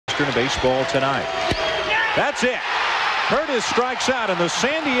Western baseball tonight. That's it. Curtis strikes out, and the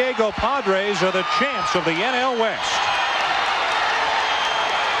San Diego Padres are the champs of the NL West.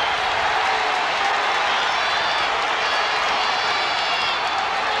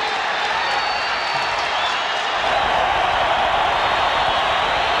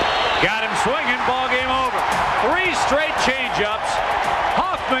 Got him swinging, ball game over. 3 straight changeups.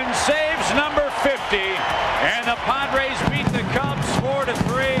 Hoffman saves number 50, and the Padres beat the Cubs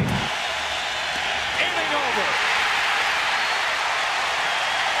 4-3. Inning over.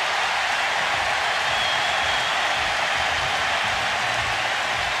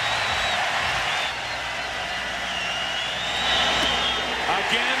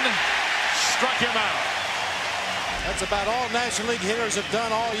 Again, struck him out. That's about all National League hitters have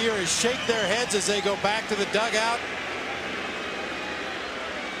done all year, is shake their heads as they go back to the dugout.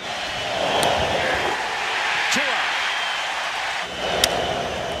 2 out.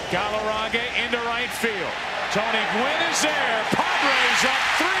 Galarraga into right field. Tony Gwynn is there. Padres up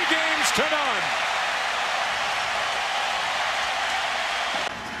 3-0.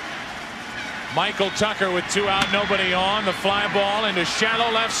 Michael Tucker with 2 out, nobody on. The fly ball into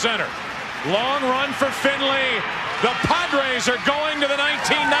shallow left center. Long run for Finley. The Padres are going to the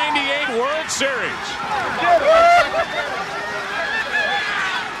 1998 World Series.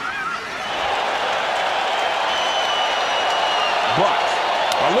 Buck,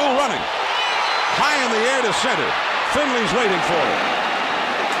 a little running. High in the air to center. Finley's waiting for it.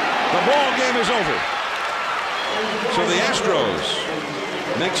 The ball game is over. So the Astros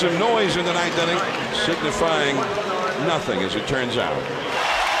make some noise in the 9th inning, signifying nothing as it turns out.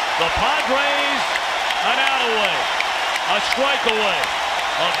 The Padres an out away, a strike away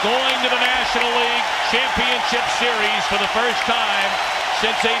of going to the National League Championship Series for the first time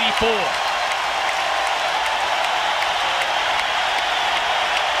since '84.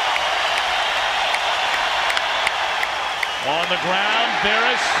 On the ground,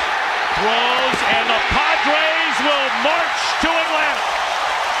 Barris throws, and the Padres will march to Atlanta.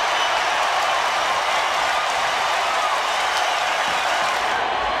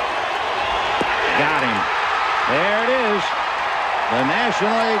 Got him. There it is. The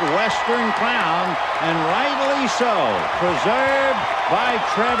National League Western Crown, and rightly so, preserved by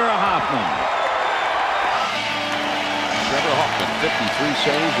Trevor Hoffman. Trevor Hoffman, 53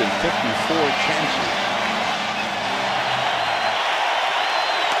 saves and 54 chances.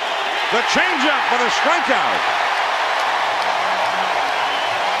 The changeup for the strikeout.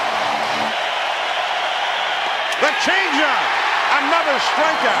 The changeup. Another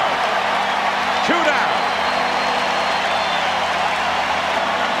strikeout. 2 down.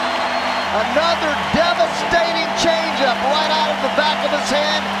 Another devastating changeup right out of the back of his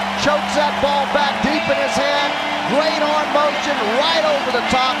hand. Chokes that ball back deep in his hand. Great arm motion right over the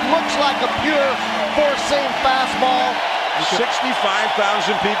top. Looks like a pure four-seam fastball.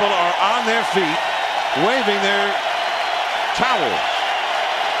 65,000 people are on their feet, waving their towels.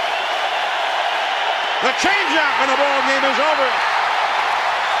 The changeup, and the ball game is over.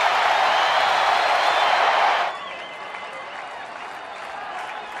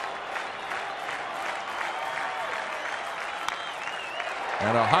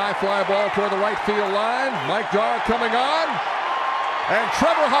 And a high fly ball toward the right field line. Mike Dar coming on. And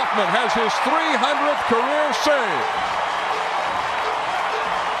Trevor Hoffman has his 300th career save.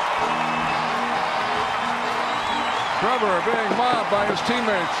 Trevor being mobbed by his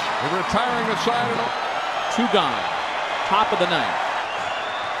teammates. Retiring the side. 2 gone. Top of the 9th.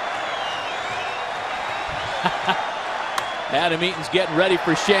 Adam Eaton's getting ready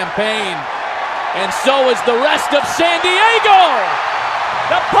for champagne. And so is the rest of San Diego.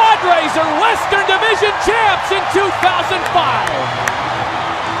 The Padres are Western Division champs in 2005.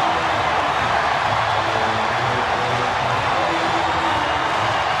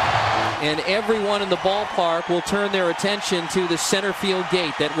 And everyone in the ballpark will turn their attention to the center field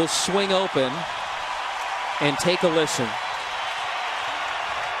gate that will swing open, and take a listen.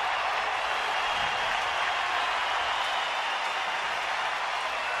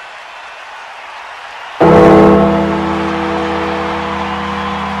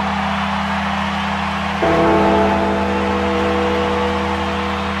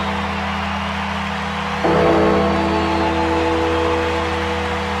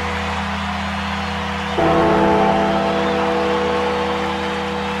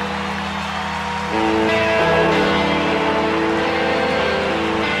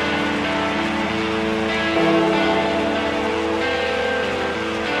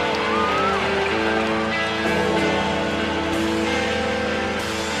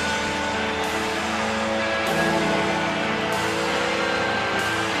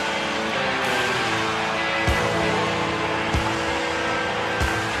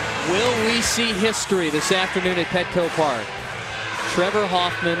 BC history this afternoon at Petco Park. Trevor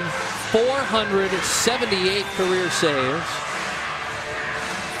Hoffman, 478 career saves.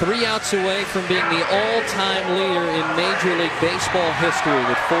 3 outs away from being the all-time leader in Major League Baseball history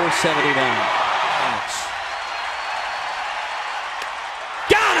with 479 outs.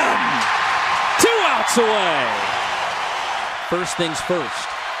 Got him! 2 outs away. First things first.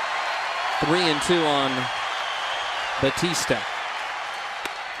 3-2 on Batista.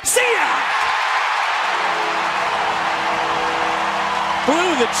 See ya!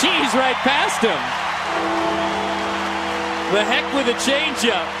 Blew the cheese right past him. The heck with a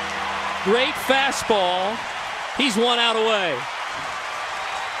changeup. Great fastball. He's 1 out away.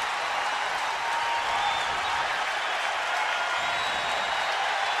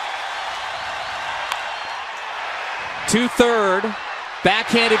 To third.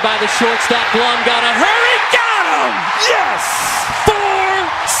 Backhanded by the shortstop. Blum got a hurry. Got him! Yes!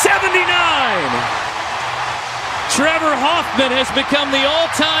 479. Trevor Hoffman has become the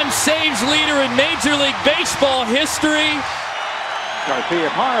all-time saves leader in Major League Baseball history. Garcia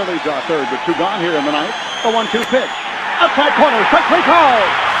Parr leads off third with 2 gone here in the ninth. The 1-2 pitch. Outside corner, strike 3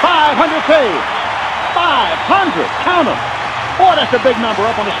 called. 500 save. 500, count them. Boy, that's a big number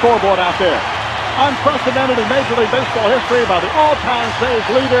up on the scoreboard out there. Unprecedented in Major League Baseball history by the all-time saves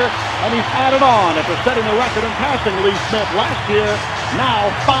leader, and he's added on after setting the record in passing Lee Smith last year. Now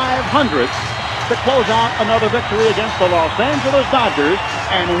 500 to close out another victory against the Los Angeles Dodgers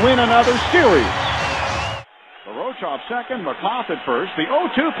and win another series. Rochoff second, McClough at first. The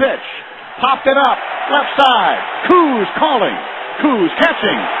 0-2 pitch. Popped it up. Left side. Coos calling. Coos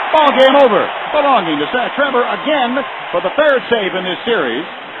catching. Ball game over. Belonging to Trevor again for the 3rd save in this series.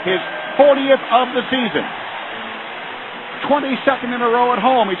 His 40th of the season. 22nd in a row at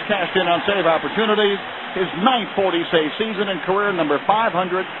home. He's cashed in on save opportunities. His 9th 40 save season in career number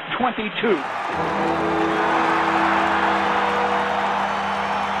 522.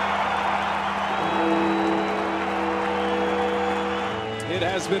 It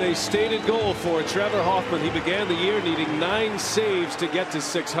has been a stated goal for Trevor Hoffman. He began the year needing 9 saves to get to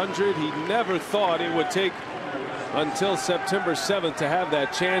 600. He never thought it would take until September 7th to have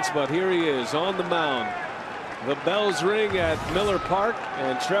that chance, but here he is on the mound. The bells ring at Miller Park,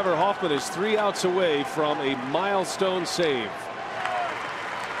 and Trevor Hoffman is 3 outs away from a milestone save.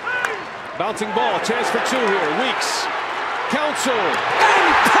 Bouncing ball, chance for 2 here. Weeks, Counsell,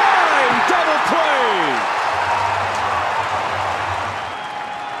 and time! Double play!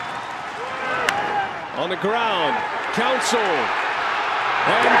 On the ground, Counsell,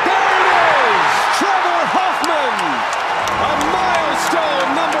 and there it is! Trevor Hoffman, a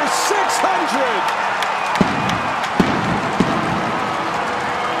milestone number 600.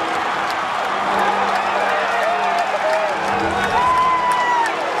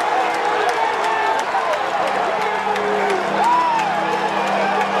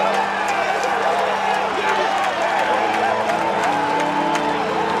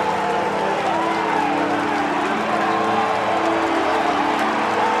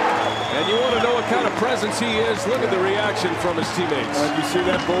 Presence he is. Look at the reaction from his teammates. You see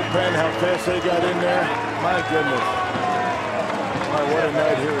that bullpen, how fast they got in there? My goodness. My, what a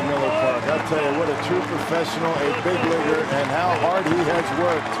night here at Miller Park. I'll tell you, what a true professional, a big leaguer, and how hard he has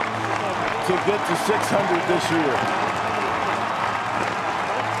worked to get to 600 this year.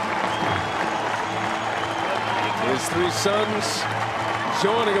 His 3 sons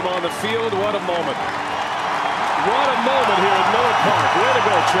joining him on the field. What a moment. What a moment here at Miller Park. Way to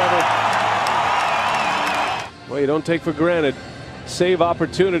go, Trevor. Well, you don't take for granted save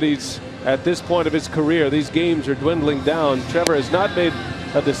opportunities at this point of his career. These games are dwindling down. Trevor has not made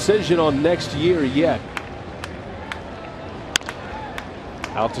a decision on next year yet.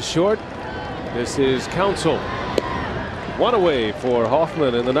 Out to short. This is Counsell. 1 away for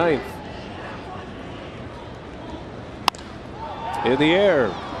Hoffman in the 9th. In the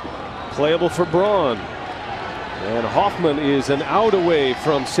air. Playable for Braun. And Hoffman is an out away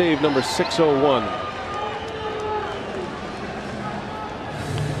from save number 601.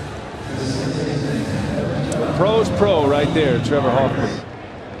 Pro's pro right there, Trevor Hoffman.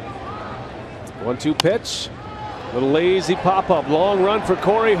 1-2 pitch. Little lazy pop-up. Long run for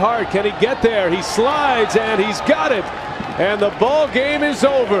Corey Hart. Can he get there? He slides, and he's got it. And the ball game is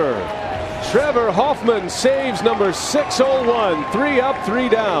over. Trevor Hoffman saves number 601. 3 up, 3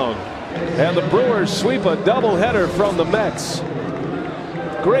 down. And the Brewers sweep a doubleheader from the Mets.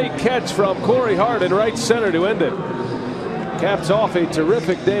 Great catch from Corey Hart in right center to end it. Caps off a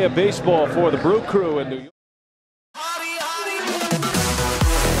terrific day of baseball for the Brew Crew in New York.